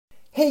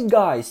Hey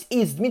guys,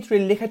 it's Dmitry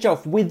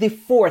Likhachov with the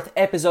fourth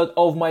episode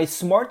of my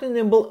Smart and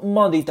Nimble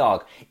Monday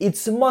Talk.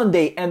 It's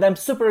Monday and I'm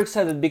super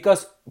excited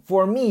because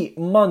for me,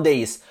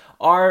 Mondays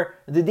are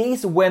the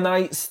days when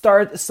I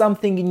start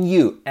something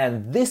new.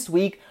 And this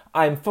week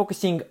I'm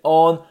focusing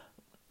on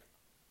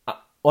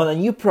a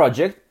new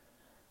project.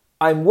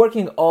 I'm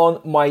working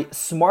on my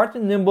Smart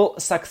and Nimble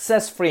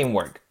Success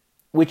Framework,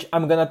 which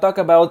I'm gonna talk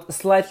about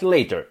slightly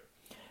later.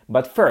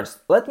 But first,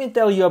 let me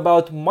tell you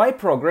about my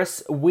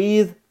progress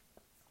with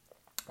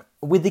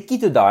the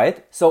keto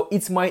diet. So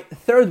it's my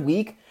third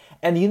week,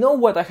 and you know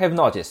what I have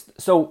noticed.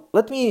 So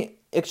let me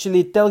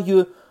actually tell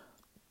you,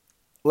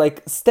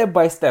 like, step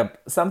by step,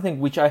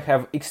 something which I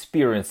have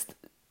experienced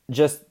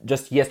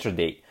just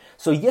yesterday.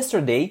 So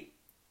yesterday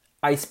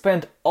I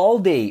spent all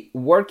day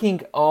working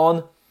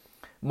on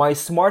my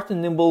Smart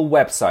and Nimble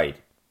website.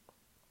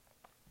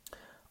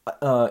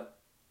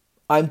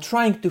 I'm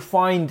trying to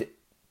find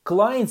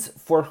clients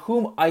for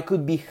whom I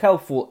could be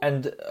helpful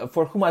and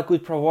for whom I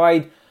could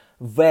provide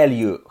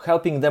value,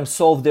 helping them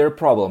solve their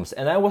problems.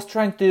 And I was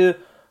trying to,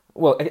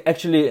 well,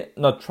 actually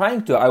not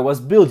trying to, I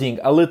was building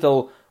a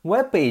little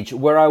web page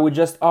where I would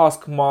just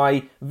ask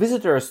my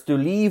visitors to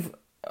leave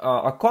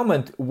a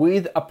comment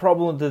with a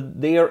problem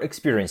that they are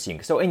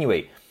experiencing. So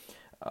anyway,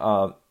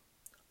 I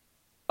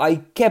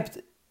kept,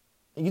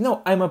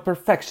 I'm a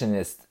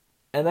perfectionist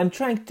and I'm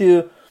trying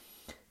to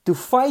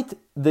fight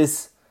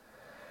this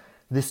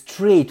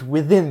trait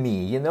within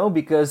me,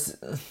 because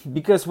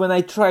when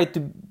I try to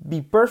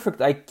be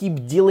perfect, I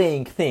keep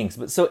delaying things.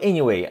 But so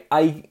anyway,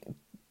 I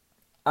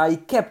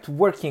kept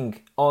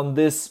working on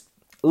this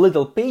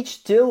little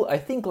page till I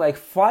think like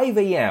 5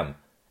 a.m.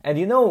 And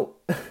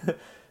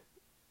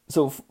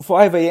so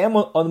 5 a.m.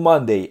 on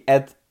Monday,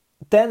 at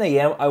 10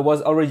 a.m. I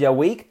was already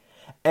awake,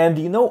 and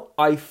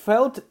I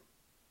felt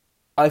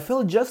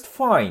just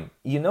fine.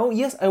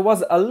 Yes, I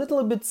was a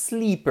little bit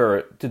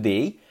sleeper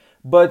today,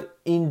 but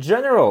in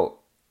general,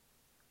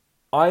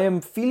 I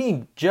am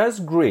feeling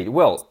just great.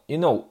 Well,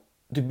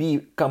 to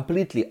be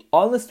completely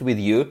honest with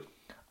you,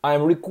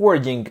 I'm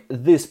recording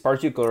this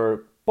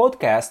particular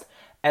podcast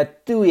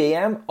at 2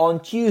 a.m. on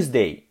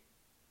Tuesday.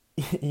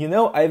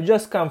 I've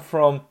just come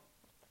from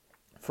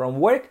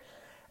work,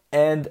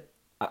 and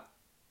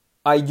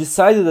I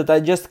decided that I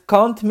just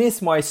can't miss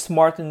my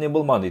Smart and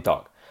Nimble Monday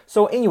Talk.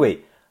 So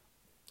anyway,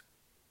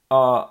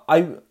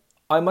 I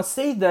must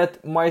say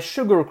that my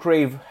sugar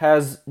crave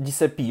has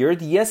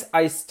disappeared. Yes,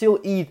 I still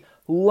eat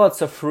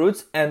lots of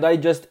fruits and I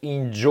just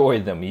enjoy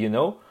them,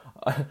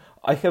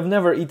 I have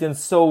never eaten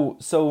so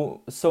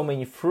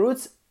many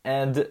fruits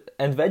and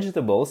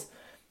vegetables,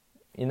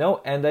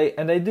 and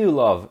I do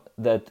love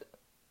that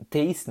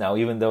taste now,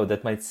 even though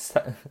that might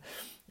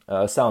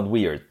sound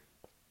weird.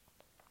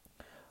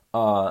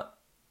 I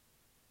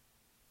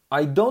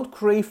don't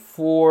crave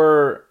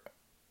for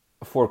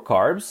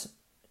carbs,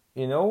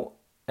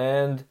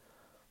 and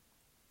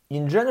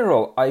in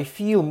general I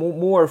feel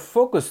more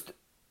focused.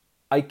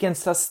 I can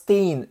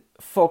sustain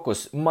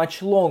focus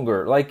much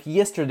longer. Like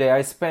yesterday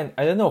I spent,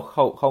 I don't know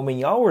how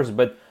many hours,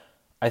 but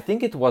I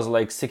think it was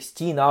like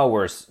 16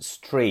 hours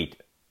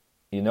straight.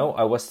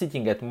 I was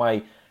sitting at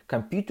my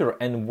computer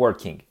and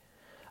working.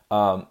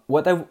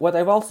 What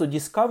I've also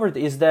discovered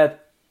is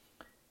that,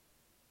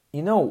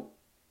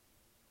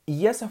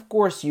 yes, of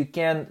course you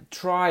can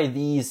try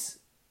these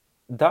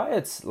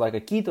diets, like a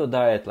keto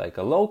diet, like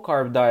a low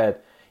carb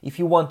diet, if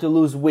you want to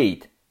lose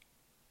weight.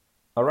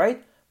 All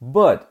right?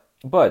 But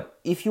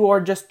if you are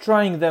just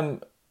trying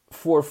them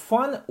for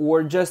fun,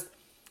 or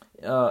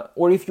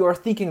if you are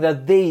thinking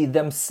that if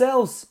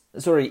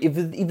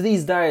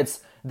these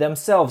diets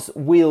themselves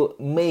will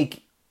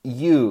make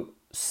you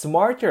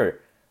smarter,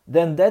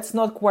 then that's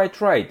not quite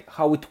right.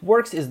 How it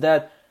works is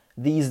that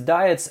these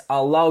diets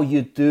allow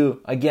you to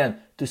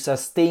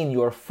sustain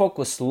your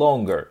focus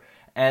longer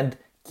and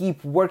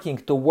keep working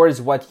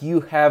towards what you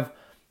have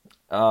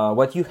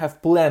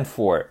planned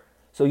for.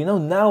 So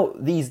now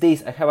these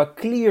days I have a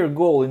clear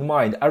goal in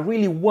mind. I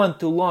really want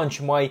to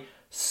launch my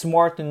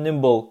Smart and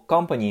Nimble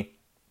company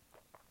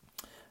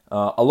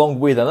along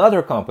with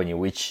another company,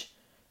 which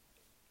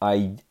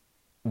I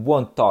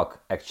won't talk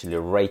actually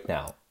right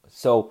now.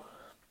 So,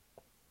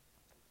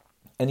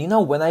 and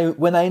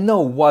when I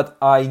know what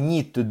I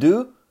need to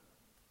do,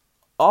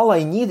 all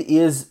I need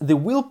is the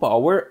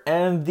willpower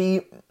and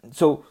the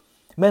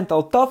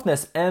mental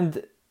toughness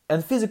and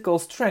physical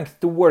strength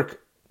to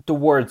work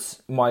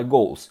towards my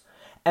goals.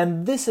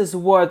 And this is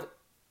what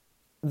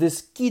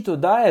this keto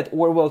diet,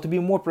 or to be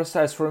more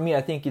precise for me,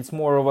 I think it's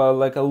more of a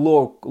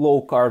low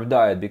carb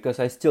diet, because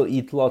I still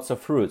eat lots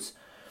of fruits.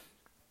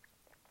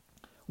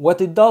 What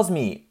it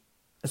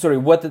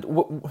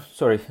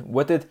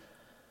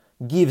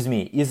gives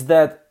me is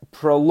that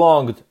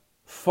prolonged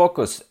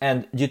focus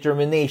and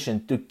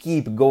determination to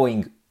keep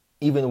going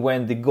even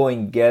when the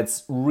going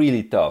gets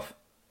really tough.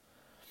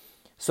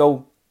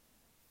 So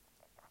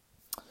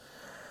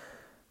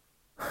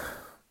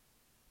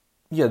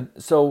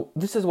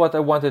this is what I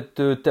wanted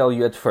to tell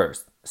you at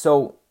first.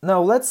 So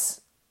now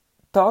let's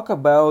talk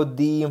about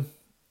the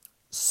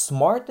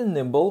Smart and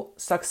Nimble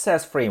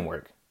Success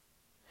Framework.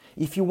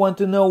 If you want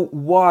to know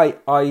why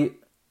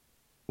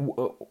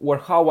or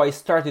how I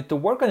started to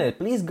work on it,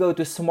 please go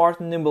to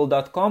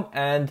smartandnimble.com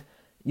and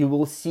you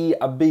will see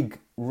a big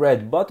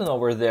red button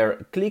over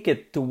there. Click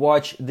it to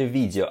watch the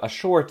video, a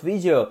short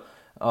video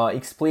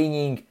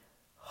explaining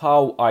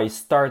how I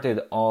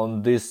started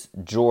on this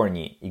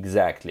journey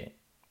exactly.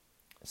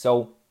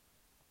 So,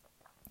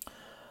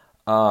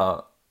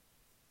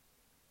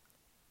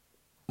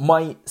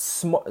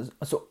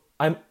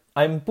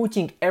 I'm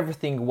putting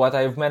everything what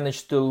I've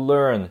managed to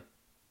learn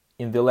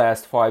in the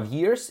last 5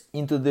 years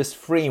into this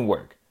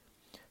framework.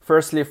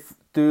 Firstly,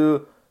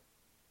 to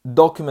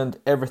document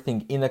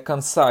everything in a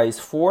concise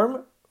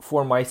form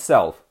for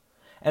myself.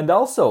 And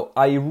also,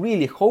 I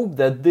really hope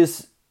that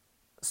this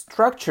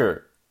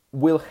structure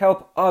will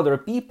help other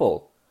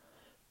people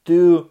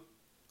to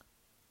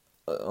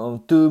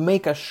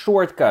make a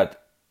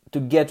shortcut to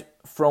get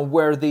from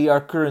where they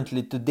are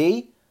currently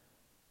today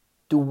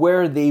to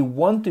where they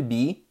want to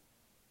be,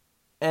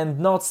 and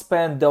not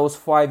spend those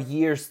 5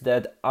 years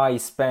that I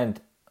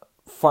spent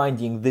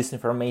finding this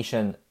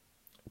information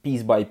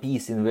piece by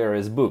piece in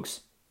various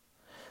books.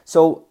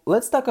 So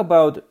let's talk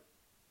about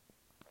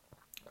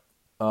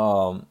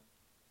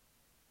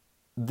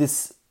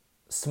this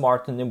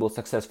Smart and Nimble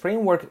Success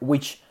Framework,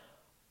 which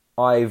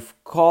I've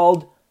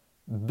called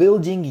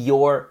Building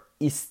Your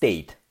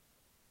Estate.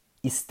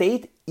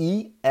 Estate,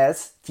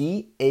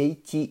 E-S-T-A-T-E.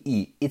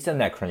 It's an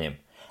acronym.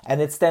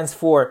 And it stands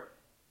for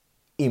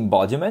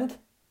embodiment,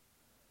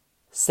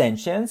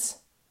 sentience,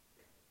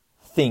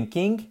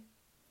 thinking,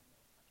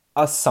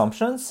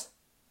 assumptions,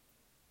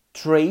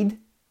 trade,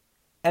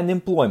 and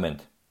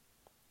employment.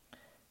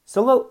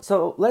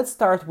 So let's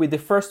start with the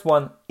first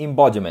one,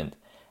 embodiment,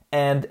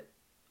 and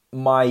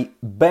my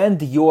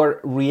Bend Your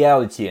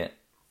Reality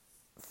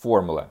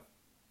formula.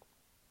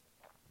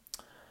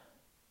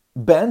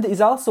 BEND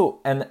is also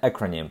an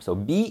acronym, so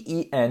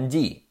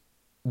B-E-N-D.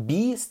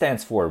 B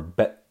stands for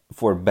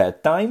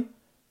bedtime,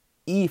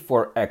 E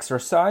for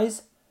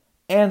exercise,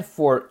 N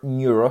for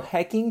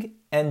neurohacking,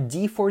 and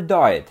D for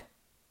diet.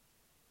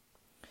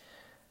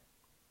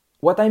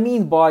 What I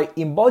mean by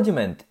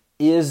embodiment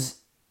is,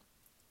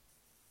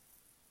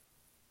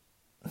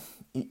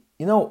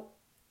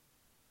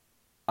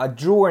 a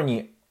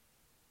journey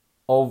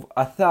of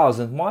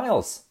 1,000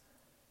 miles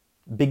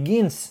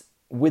begins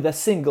with a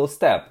single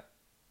step.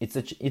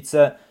 It's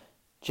a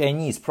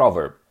Chinese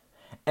proverb.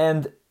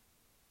 And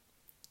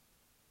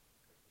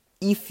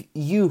if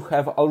you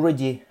have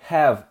already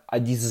have a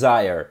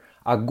desire,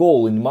 a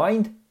goal in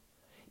mind,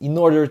 in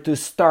order to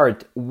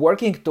start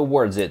working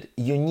towards it,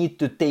 you need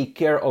to take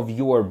care of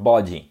your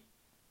body.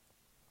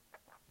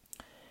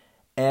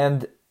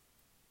 And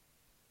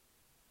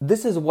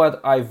this is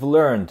what I've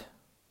learned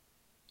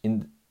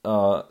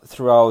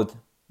throughout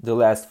the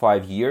last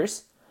 5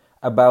 years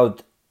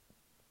about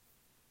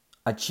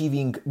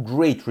achieving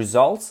great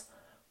results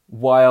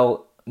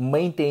while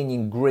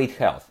maintaining great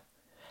health.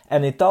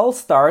 And it all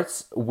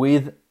starts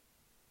with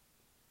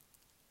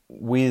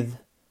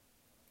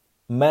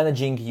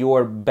managing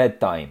your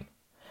bedtime.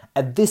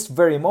 At this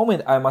very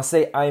moment, I must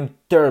say I'm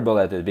terrible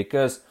at it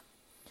because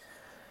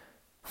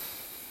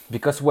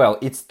well,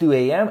 it's 2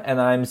 a.m. and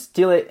I'm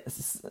still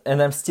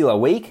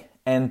awake,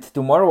 and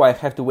tomorrow I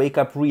have to wake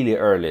up really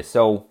early.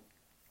 So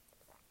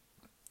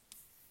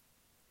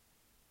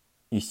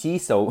you see,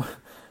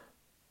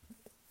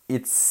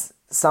 it's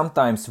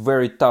sometimes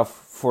very tough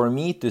for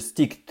me to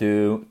stick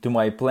to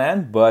my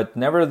plan, but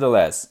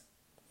nevertheless,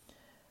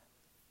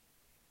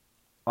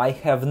 I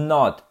have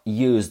not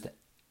used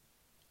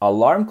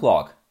alarm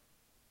clock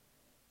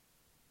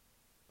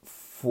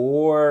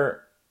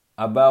for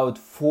about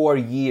 4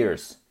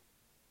 years.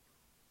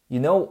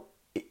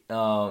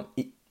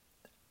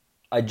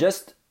 I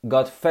just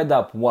got fed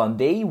up one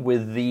day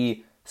with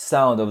the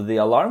sound of the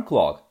alarm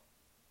clock.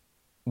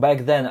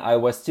 Back then I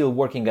was still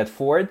working at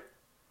Ford,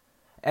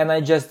 and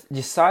I just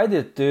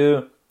decided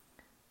to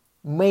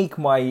make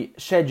my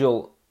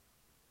schedule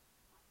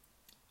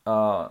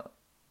to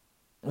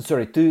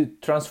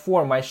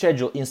transform my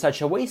schedule in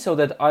such a way so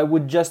that I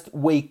would just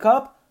wake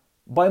up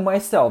by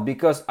myself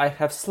because I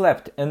have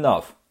slept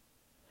enough.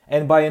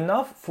 And by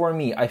enough, for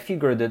me, I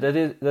figured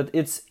that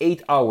it's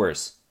 8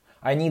 hours.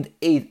 I need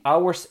 8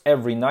 hours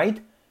every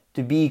night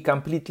to be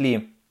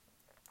completely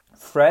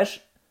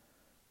fresh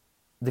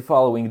the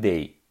following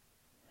day.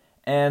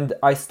 And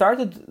I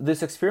started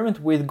this experiment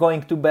with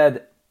going to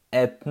bed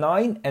at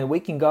 9 and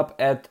waking up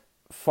at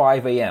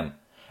 5 a.m.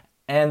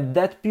 And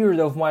that period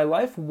of my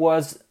life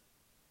was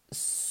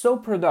so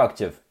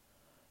productive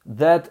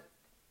that,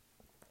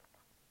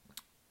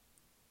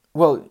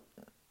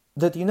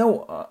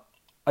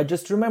 I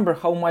just remember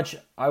how much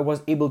I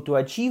was able to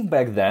achieve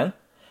back then,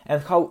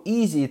 and how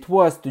easy it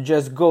was to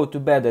just go to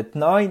bed at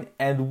 9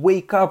 and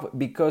wake up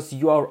because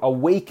you are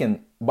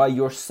awakened by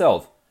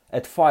yourself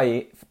at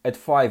 5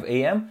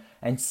 a.m.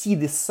 and see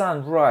the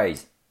sun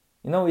rise.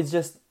 It's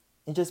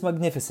just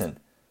magnificent.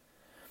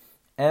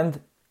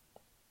 And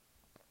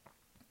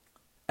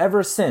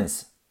ever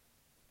since,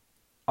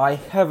 I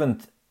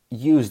haven't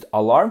used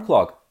alarm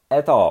clock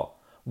at all.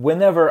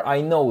 whenever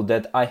I know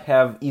that I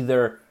have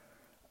either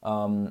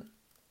an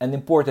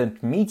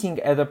important meeting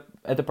at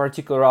a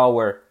particular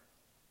hour,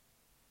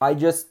 I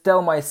just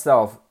tell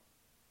myself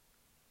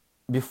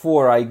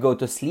before I go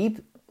to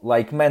sleep,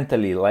 like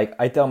mentally, like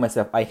I tell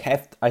myself I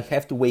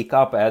have to wake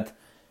up at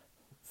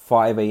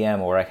 5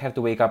 a.m. or I have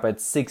to wake up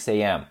at 6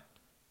 a.m.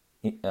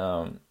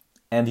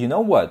 And you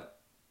know what?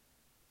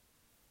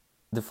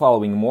 The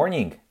following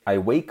morning, I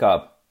wake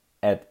up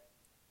at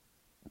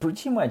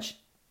pretty much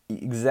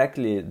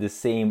exactly the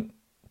same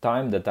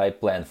time that I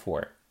planned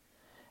for.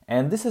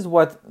 And this is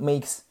what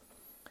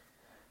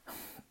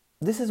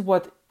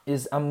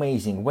is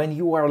amazing. When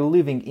you are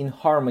living in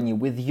harmony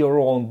with your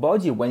own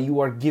body, when you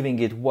are giving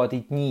it what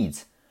it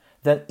needs,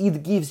 then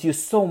it gives you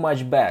so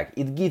much back.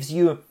 It gives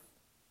you,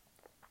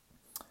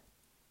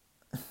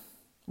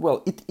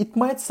 well, it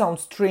might sound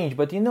strange,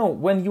 but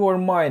when your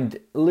mind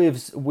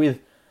lives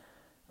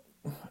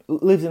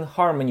in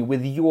harmony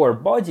with your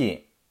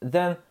body,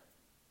 then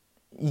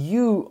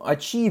you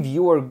achieve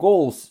your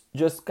goals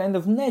just kind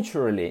of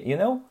naturally,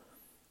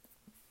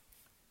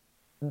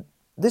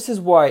 This is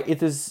why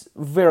it is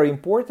very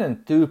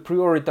important to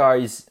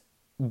prioritize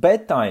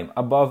bedtime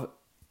above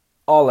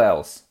all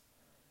else.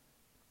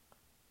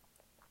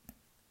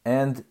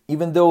 And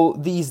even though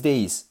these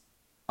days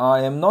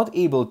I am not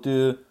able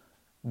to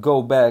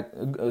go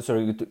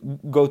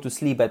to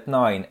sleep at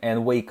 9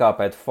 and wake up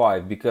at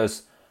 5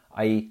 because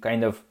I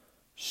kind of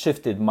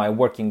shifted my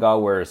working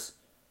hours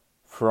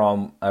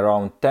from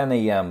around 10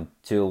 a.m.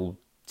 till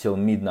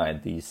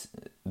midnight these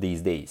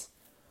days.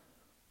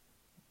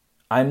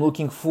 I'm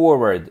looking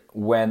forward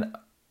when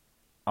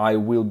I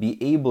will be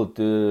able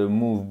to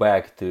move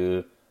back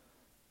to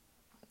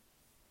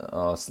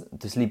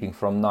sleeping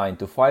from 9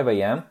 to 5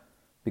 a.m.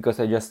 because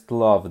I just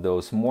love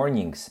those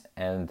mornings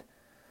and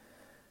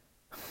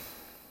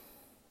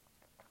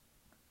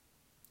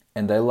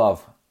I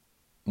love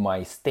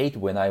my state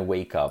when I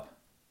wake up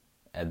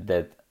at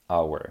that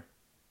hour.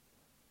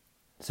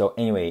 So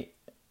anyway,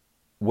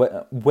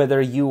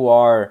 whether you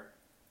are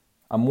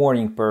a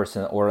morning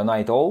person or a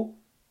night owl,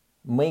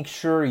 make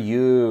sure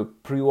you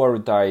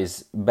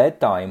prioritize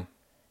bedtime,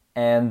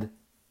 and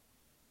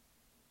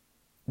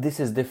this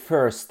is the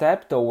first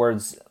step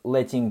towards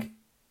letting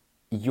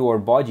your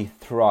body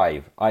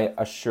thrive, I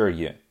assure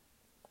you.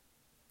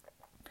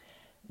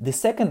 The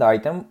second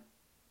item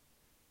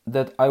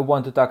that I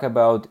want to talk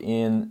about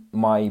in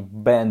my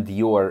Bend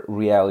Your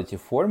Reality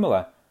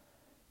formula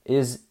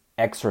is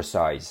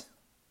exercise.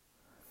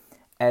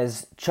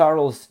 As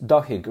Charles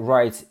Duhigg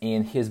writes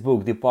in his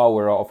book The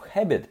Power of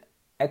Habit,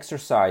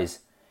 exercise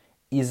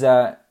is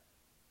a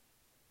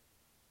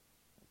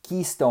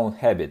keystone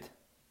habit.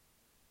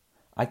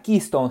 A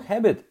keystone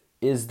habit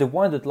is the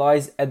one that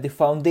lies at the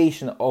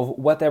foundation of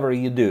whatever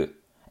you do.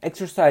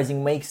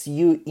 Exercising makes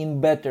you in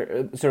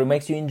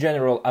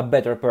general a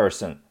better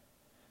person.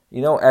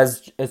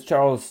 As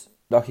Charles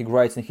Duhigg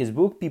writes in his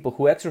book, people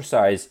who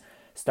exercise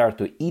start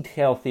to eat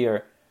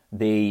healthier,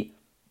 they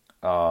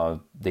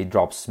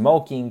drop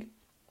smoking,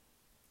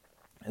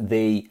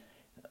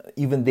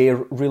 even their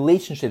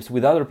relationships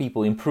with other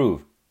people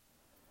improve.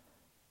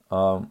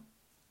 For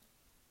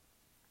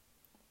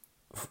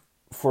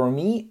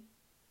me,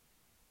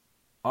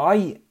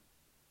 I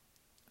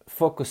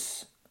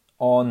focus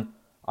on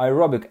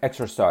aerobic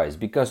exercise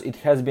because it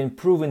has been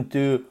proven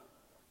to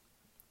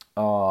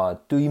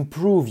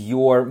improve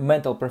your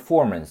mental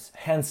performance.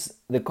 Hence,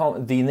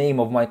 the name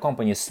of my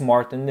company is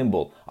Smart and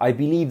Nimble. I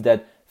believe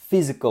that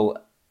physical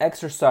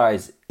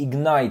exercise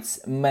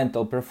ignites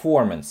mental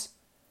performance.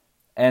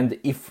 And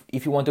if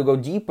you want to go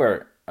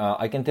deeper,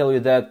 I can tell you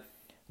that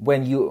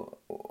when you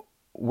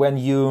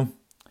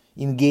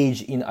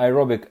engage in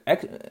aerobic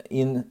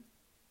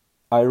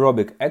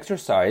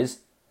exercise,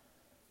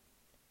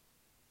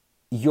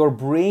 your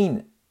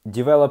brain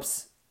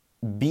develops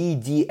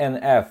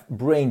BDNF,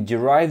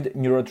 brain-derived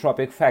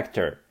neurotrophic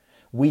factor,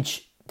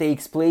 which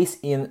takes place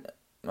in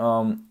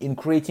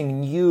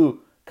creating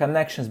new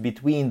connections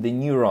between the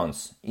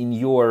neurons in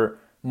your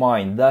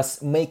mind,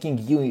 thus making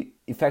you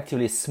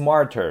effectively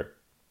smarter.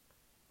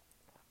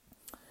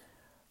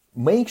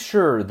 Make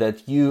sure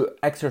that you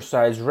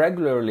exercise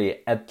regularly,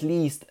 at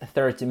least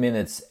 30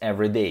 minutes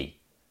every day.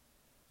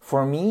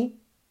 For me,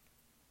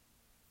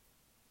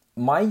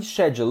 my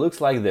schedule looks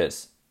like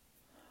this.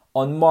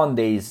 On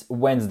Mondays,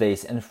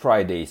 Wednesdays, and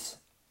Fridays,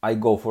 I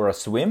go for a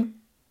swim.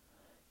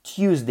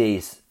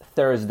 Tuesdays,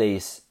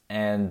 Thursdays,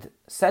 and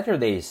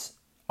Saturdays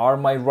are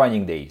my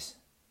running days.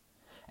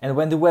 And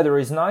when the weather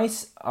is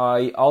nice,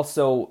 I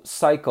also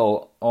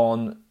cycle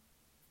on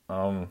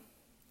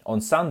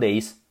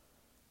Sundays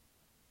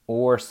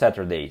or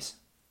Saturdays.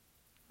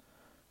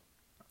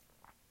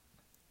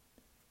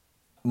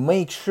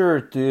 Make sure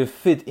to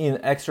fit in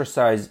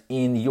exercise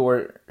in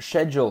your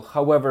schedule,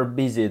 however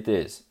busy it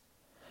is.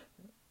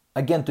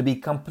 Again, to be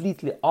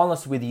completely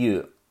honest with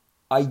you,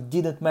 I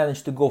didn't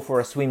manage to go for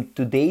a swim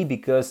today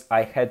because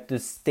I had to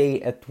stay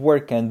at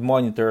work and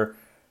monitor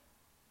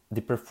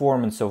the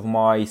performance of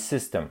my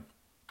system.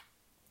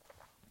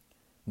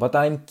 but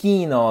I'm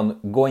keen on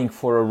going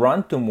for a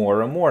run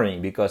tomorrow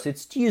morning because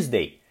it's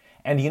Tuesday.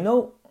 And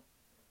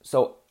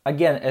so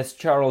again, as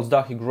Charles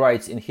Duhigg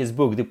writes in his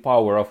book, The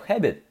Power of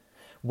Habit,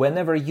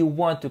 whenever you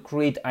want to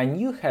create a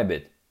new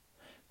habit,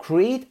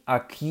 create a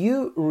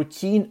cue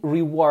routine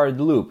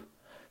reward loop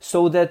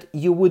so that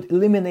you would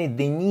eliminate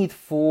the need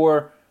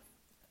for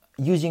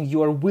using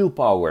your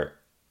willpower.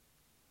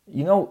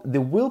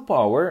 The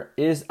willpower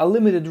is a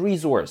limited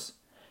resource.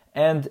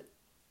 And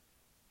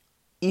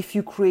if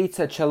you create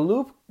such a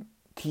loop,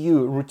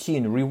 cue,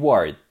 routine,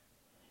 reward,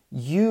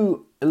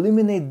 you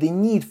eliminate the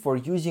need for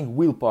using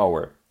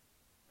willpower.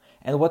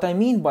 And what I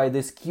mean by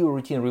this cue,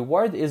 routine,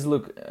 reward is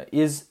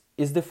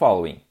the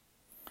following.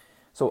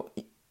 So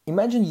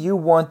imagine you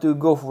want to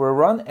go for a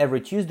run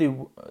every Tuesday,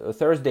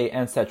 Thursday,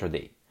 and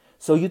Saturday.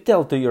 So you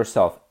tell to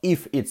yourself,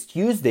 if it's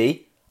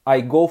Tuesday,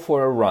 I go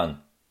for a run.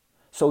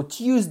 So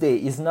Tuesday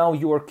is now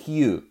your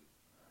cue.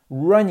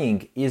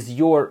 Running is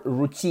your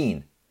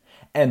routine.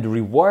 And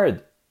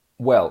reward,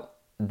 well,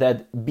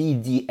 that B,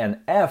 D, and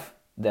F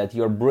that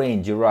your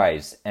brain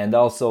derives, and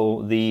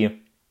also the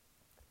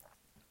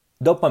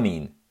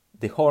dopamine,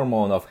 the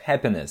hormone of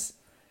happiness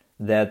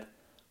that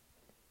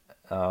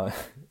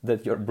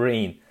that your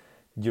brain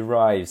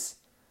derives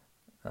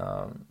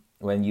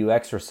when you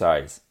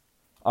exercise,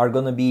 are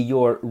gonna be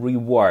your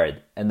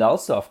reward. And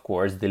also, of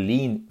course, the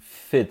lean,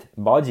 fit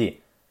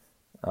body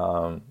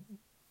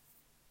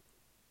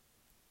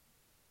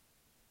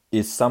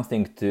is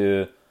something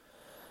to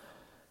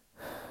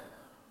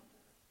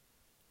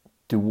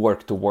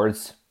work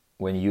towards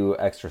when you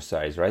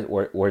exercise, right?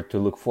 Or to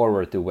look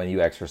forward to when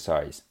you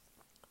exercise.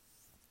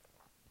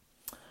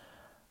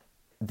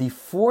 The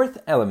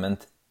fourth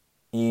element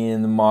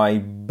in my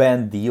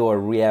Bend Your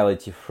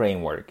Reality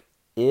framework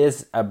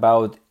is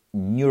about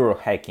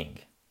neurohacking.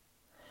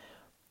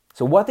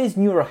 So what is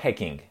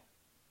neurohacking?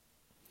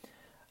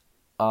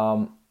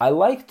 I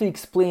like to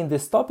explain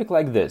this topic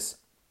like this.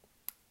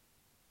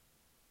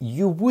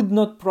 You would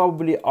not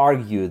probably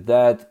argue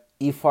that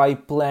if I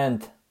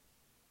plant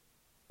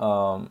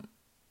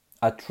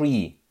a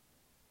tree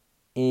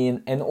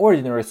in an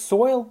ordinary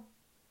soil,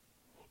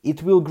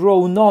 it will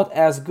grow not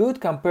as good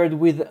compared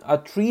with a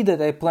tree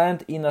that I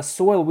plant in a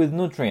soil with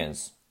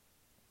nutrients.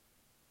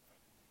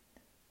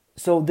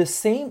 So the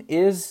same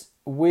is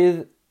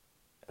with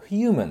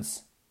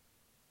humans.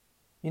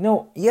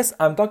 Yes,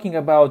 I'm talking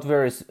about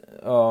various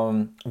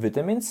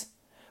vitamins,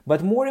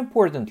 but more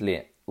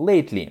importantly,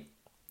 lately,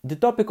 the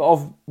topic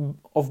of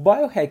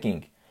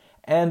biohacking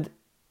and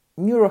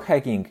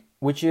neurohacking,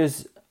 which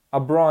is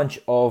a branch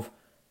of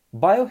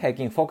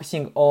biohacking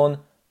focusing on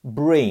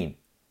brain,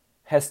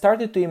 has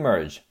started to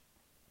emerge.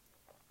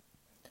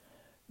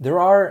 There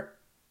are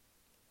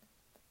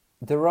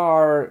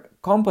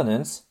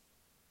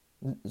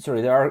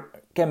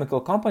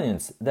chemical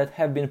components that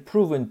have been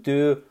proven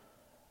to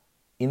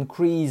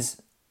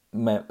increase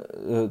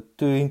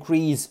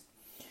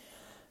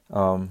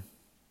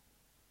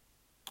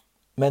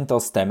mental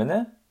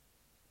stamina,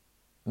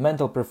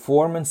 mental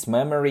performance,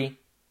 memory.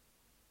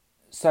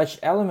 Such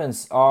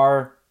elements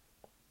are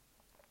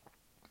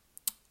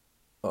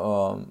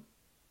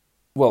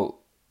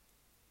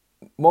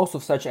most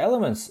of such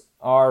elements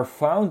are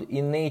found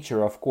in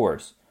nature, of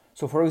course.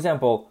 So, for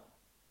example,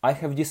 I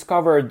have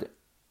discovered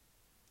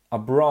a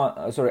brand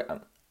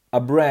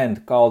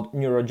called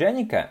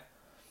Neurogenica,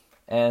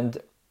 and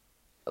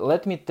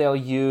let me tell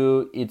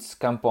you its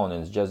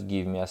components. Just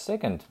give me a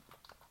second.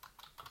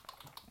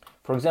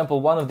 For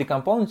example, one of the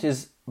components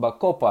is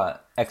bacopa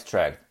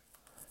extract.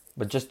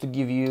 But just to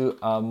give you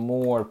a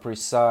more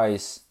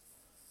precise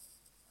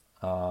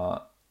name,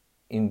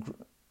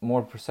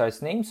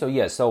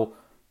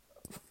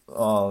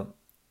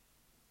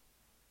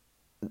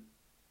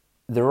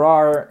 there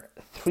are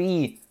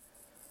three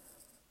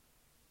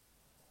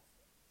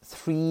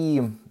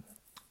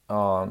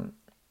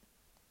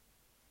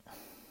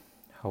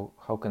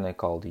how can I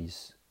call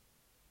this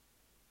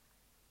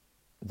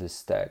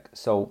stack?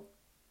 So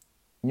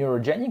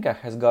Neurogenica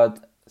has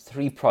got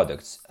 3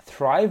 products: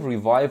 Thrive,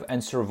 Revive,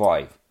 and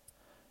Survive.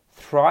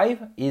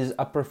 Thrive is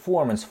a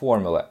performance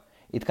formula.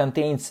 It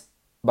contains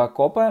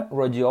bacopa,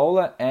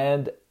 rhodiola,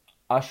 and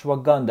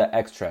ashwagandha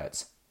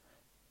extracts.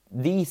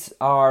 These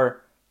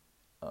are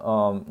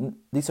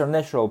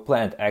natural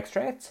plant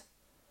extracts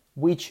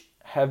which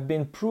have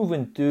been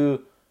proven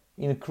to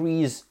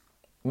increase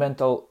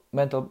mental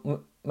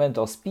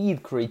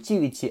speed,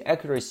 creativity,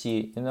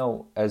 accuracy,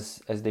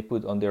 as they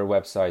put on their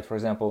website. For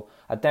example,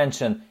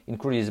 attention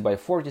increases by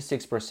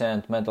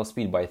 46%, mental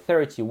speed by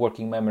 30%,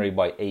 working memory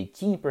by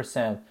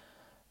 18%,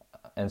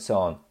 and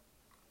so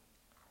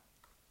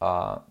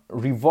on.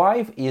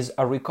 Revive is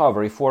a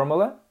recovery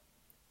formula,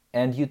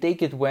 and you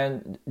take it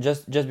when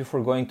just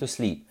before going to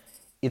sleep.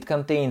 It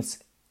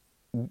contains,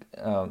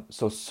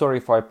 so sorry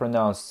if I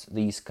pronounce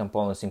these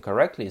components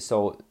incorrectly,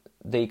 so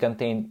they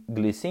contain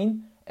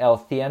glycine,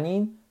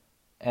 L-theanine,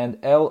 and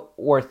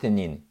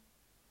L-orthenin.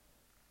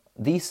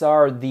 These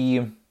are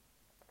the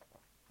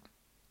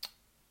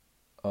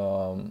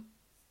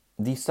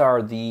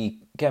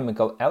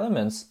chemical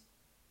elements,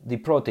 the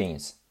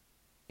proteins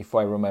if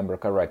I remember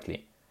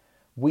correctly,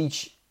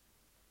 which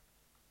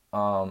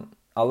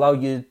allow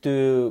you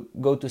to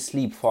go to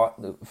sleep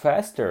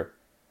faster.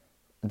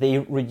 They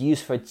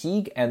reduce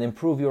fatigue and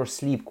improve your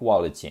sleep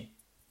quality.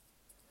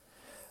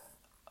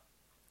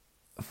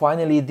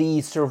 Finally,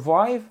 the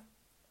Survive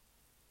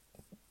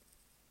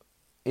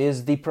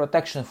is the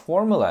protection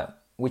formula,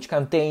 which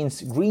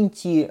contains green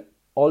tea,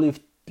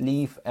 olive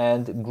leaf,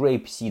 and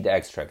grape seed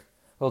extract.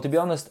 Well, to be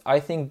honest, I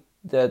think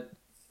that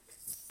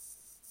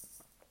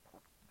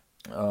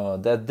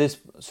that this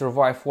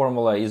Survive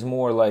formula is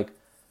more like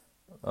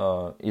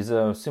is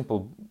a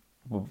simple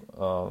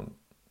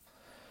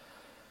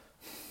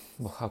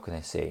well, how can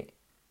I say,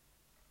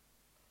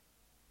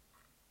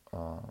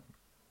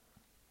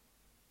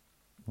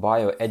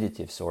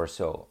 bioadditives or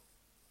so,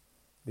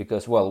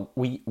 because, well,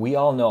 we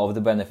all know of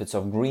the benefits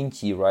of green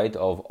tea, right,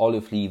 of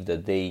olive leaf,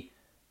 that they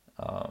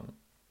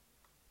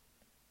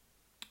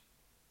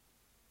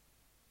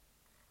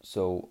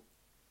so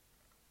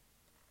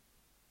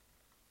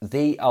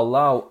they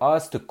allow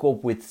us to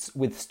cope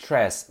with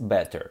stress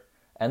better,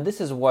 and this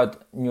is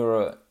what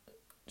this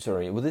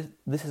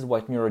is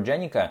what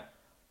Neurogenica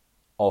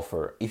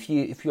offer. If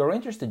you're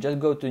interested, just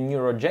go to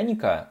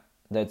Neurogenica,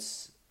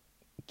 that's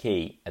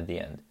K at the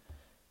end,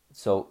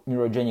 so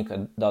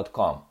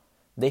neurogenica.com.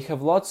 They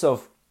have lots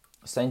of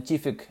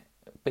scientific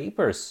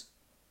papers.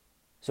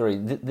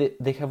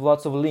 They have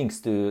lots of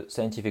links to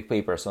scientific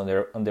papers on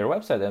their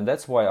website, and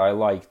that's why I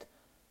liked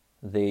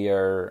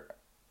their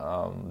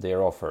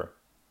offer.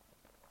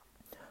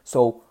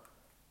 So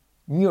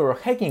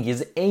neurohacking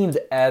is aimed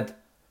at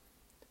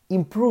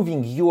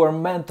improving your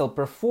mental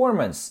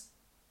performance.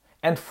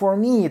 And for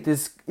me, it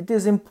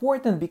is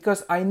important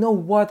because I know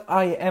what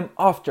I am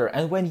after.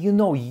 And when you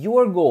know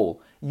your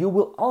goal, you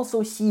will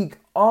also seek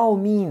all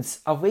means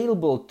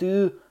available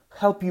to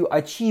help you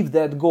achieve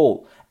that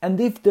goal.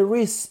 And if there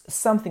is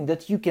something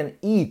that you can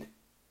eat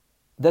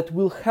that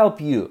will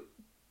help you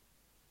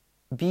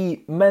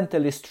be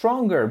mentally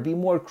stronger, be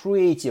more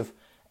creative,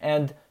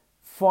 and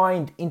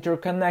find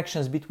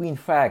interconnections between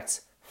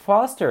facts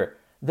faster,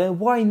 then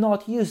why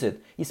not use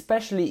it?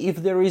 Especially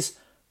if there is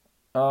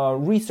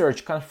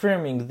research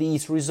confirming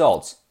these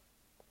results.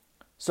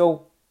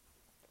 So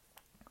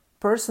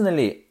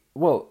personally,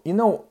 well,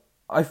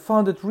 I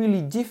found it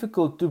really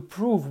difficult to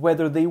prove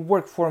whether they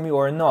work for me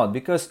or not,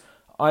 because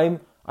I'm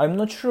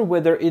not sure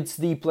whether it's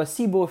the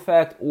placebo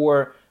effect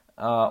or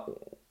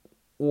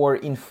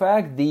in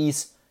fact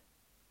this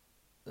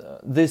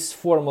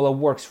formula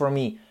works for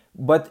me.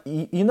 But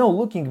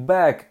looking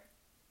back,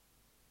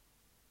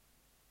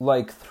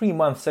 like 3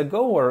 months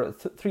ago or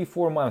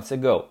 3-4 months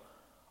ago,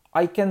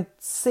 I can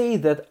say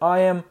that I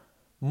am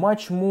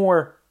much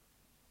more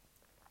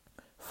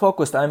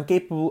focused. I'm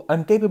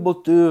capable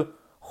to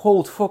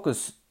hold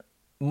focus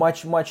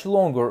much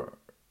longer.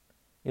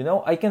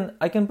 I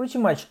can pretty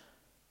much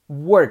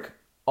work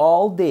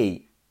all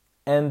day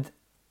and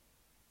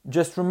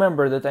just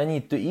remember that I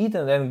need to eat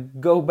and then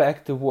go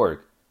back to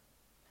work.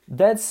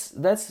 That's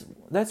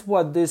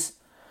what this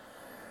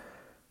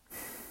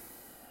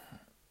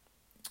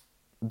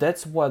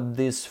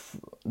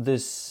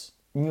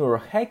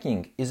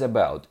neurohacking is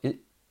about.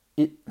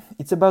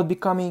 It's about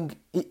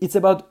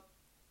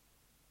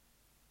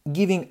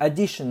giving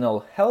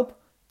additional help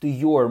to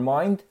your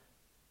mind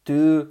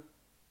to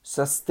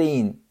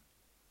sustain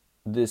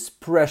this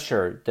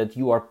pressure that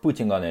you are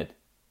putting on it.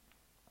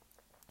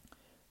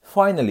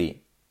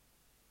 Finally,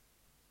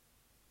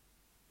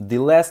 the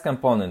last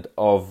component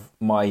of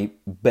my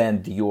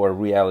Bend Your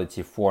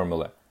Reality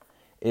formula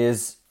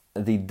is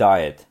the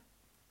diet.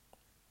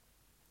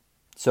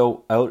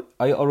 So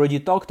I already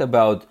talked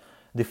about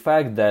the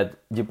fact that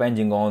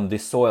depending on the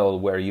soil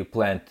where you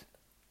plant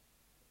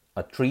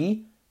a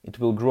tree, it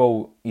will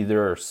grow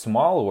either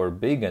small or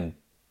big and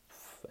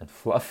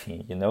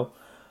fluffy,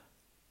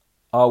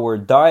 Our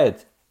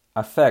diet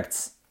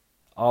affects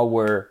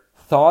our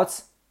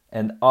thoughts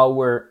and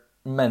our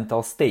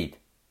mental state,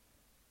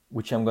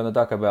 which I'm going to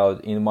talk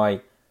about in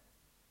my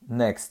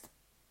next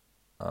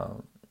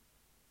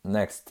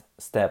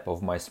step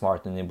of my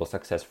Smart and Nimble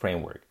Success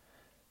framework.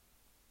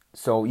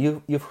 So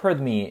you've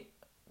heard me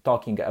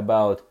talking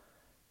about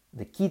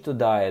the keto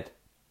diet,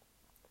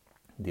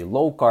 the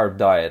low carb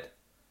diet,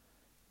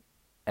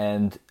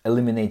 and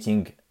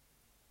eliminating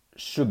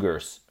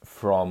sugars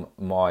from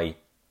my,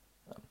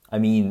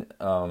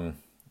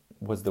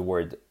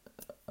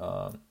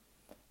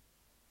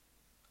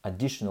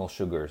 additional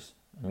sugars.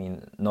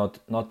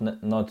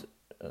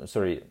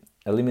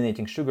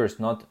 Eliminating sugars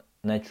not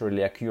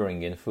naturally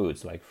occurring in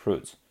foods like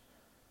fruits.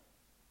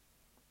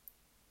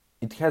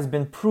 It has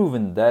been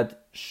proven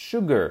that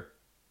sugar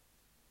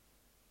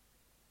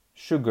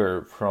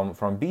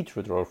from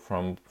beetroot or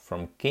from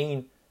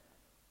cane,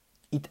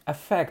 it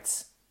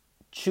affects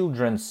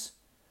children's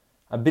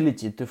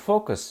ability to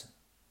focus.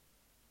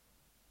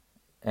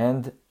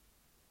 And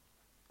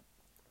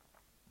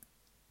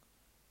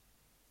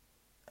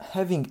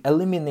having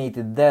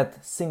eliminated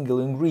that single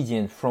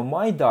ingredient from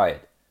my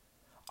diet,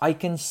 I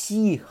can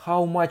see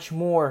how much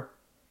more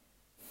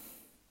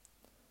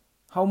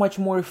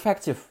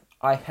effective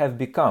I have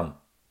become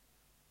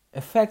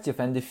effective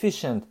and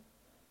efficient.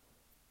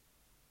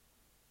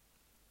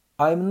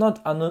 I'm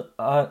not a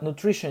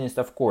nutritionist,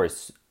 of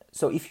course,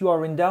 so if you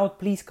are in doubt,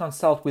 please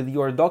consult with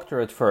your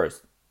doctor at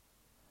first.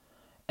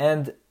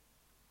 And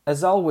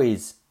as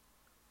always,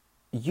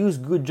 use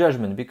good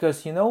judgment,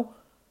 because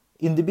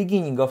in the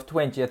beginning of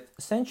 20th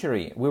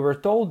century, we were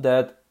told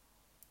that,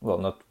 well,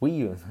 not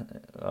we,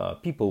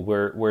 people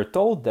were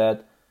told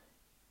that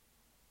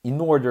in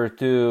order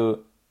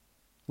to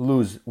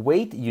lose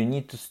weight, you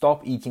need to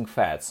stop eating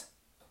fats.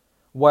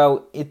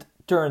 While it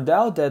turned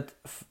out that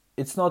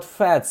it's not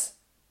fats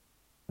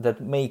that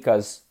make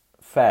us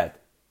fat.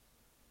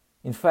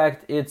 In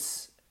fact,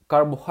 it's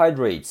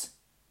carbohydrates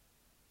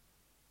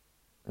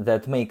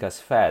that make us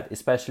fat,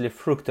 especially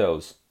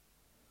fructose.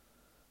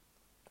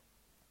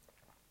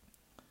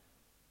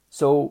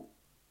 So,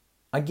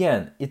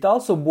 again, it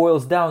also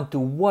boils down to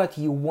what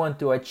you want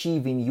to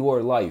achieve in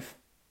your life.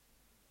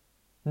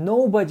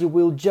 Nobody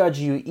will judge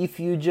you if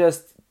you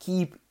just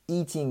keep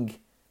eating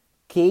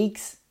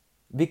cakes,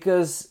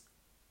 because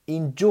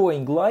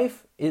enjoying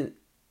life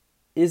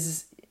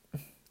is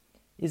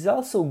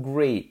also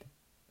great.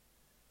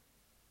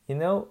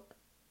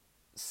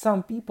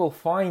 Some people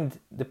find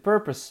the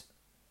purpose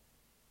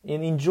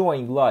in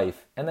enjoying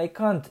life, and I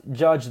can't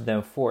judge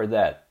them for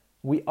that.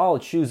 We all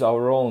choose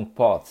our own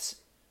paths.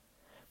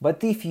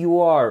 But if you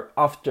are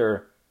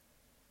after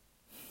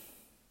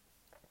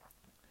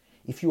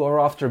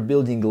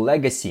building a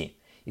legacy,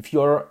 if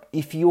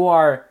you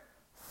are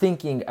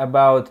thinking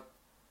about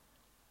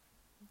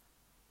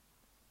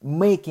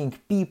making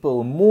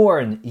people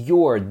mourn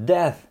your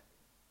death,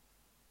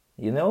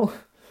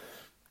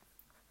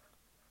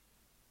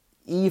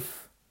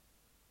 if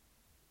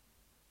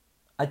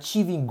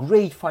achieving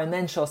great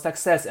financial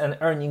success and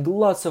earning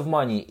lots of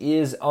money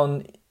is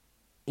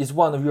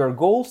one of your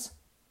goals,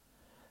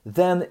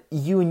 then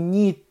you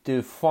need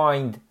to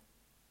find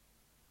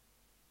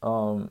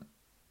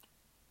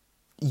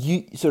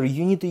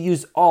you need to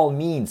use all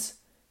means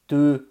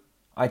to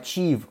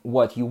achieve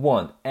what you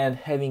want, and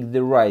having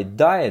the right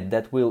diet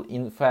that will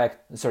in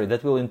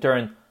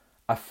turn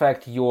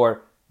affect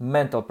your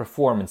mental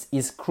performance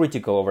is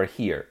critical over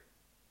here.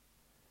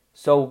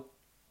 So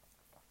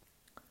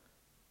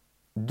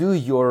do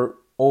your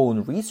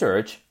own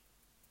research,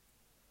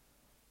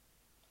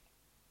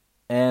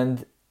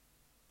 and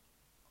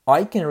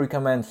I can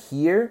recommend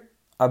here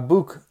a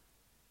book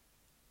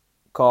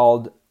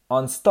called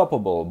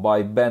Unstoppable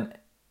by Ben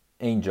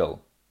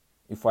Angel.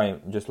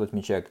 Let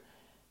me check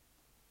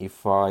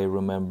if I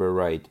remember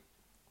right.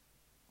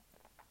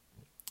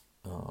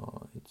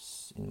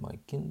 It's in my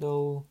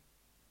Kindle.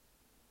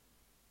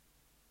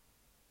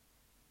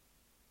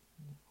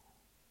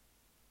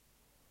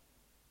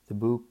 The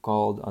book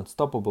called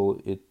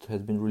Unstoppable. It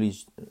has been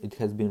released. It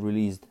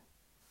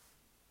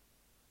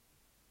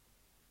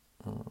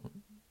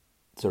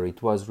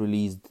was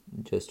released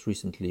just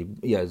recently.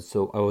 Yeah,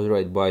 so I was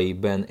right, by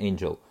Ben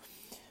Angel.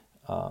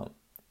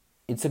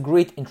 It's a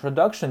great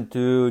introduction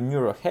to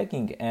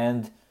neurohacking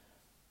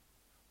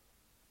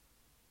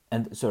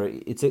it's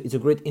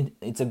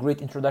a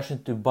great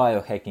introduction to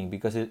biohacking,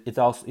 because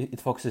it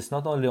focuses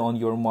not only on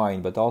your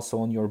mind but also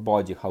on your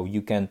body, how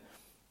you can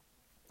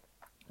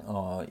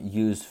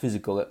use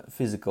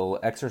physical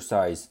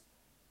exercise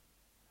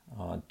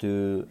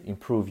to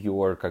improve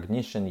your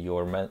cognition,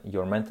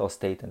 your mental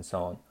state, and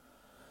so on.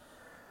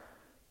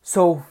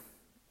 So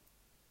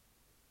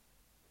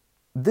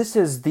this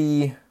is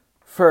the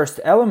first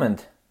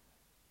element,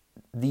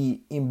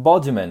 the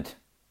embodiment,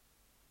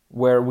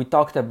 where we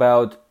talked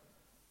about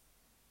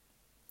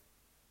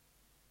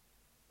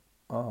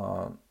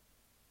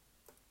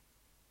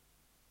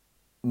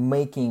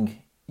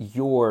making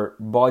your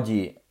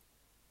body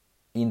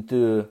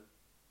into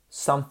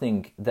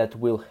something that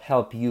will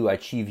help you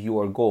achieve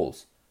your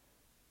goals.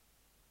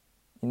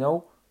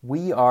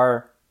 We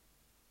are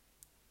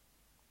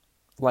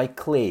like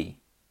clay.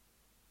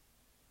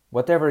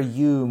 Whatever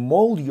you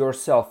mold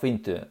yourself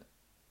into,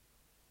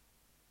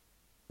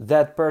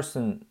 that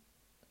person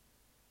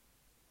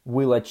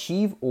will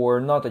achieve or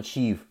not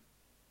achieve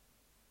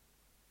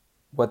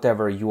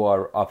whatever you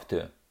are up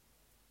to.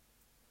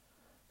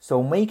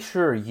 So make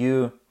sure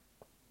you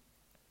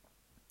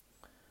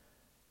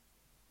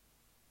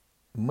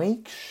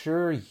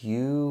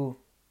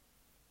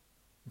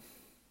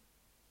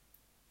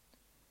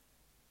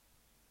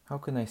how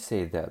can I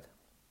say that?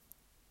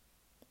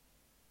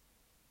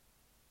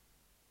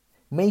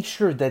 Make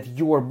sure that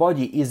your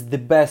body is the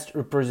best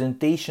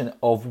representation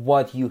of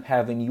what you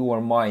have in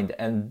your mind,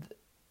 and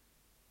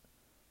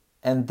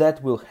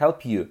that will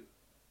help you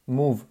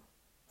move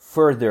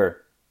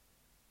further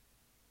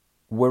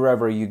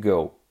wherever you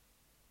go.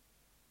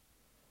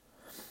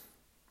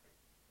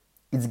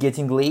 It's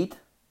getting late,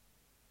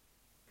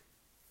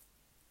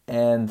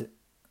 and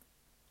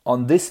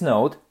on this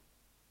note,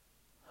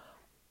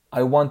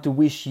 I want to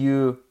wish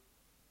you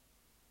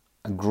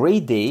a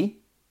great day.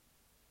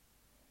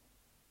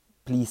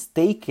 Please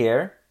take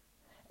care,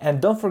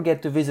 and don't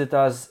forget to visit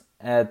us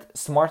at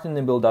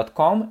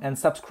smartandnimble.com and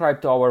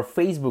subscribe to our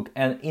Facebook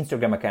and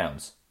Instagram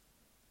accounts.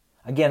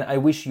 Again, I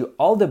wish you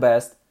all the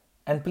best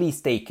and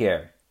please take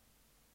care.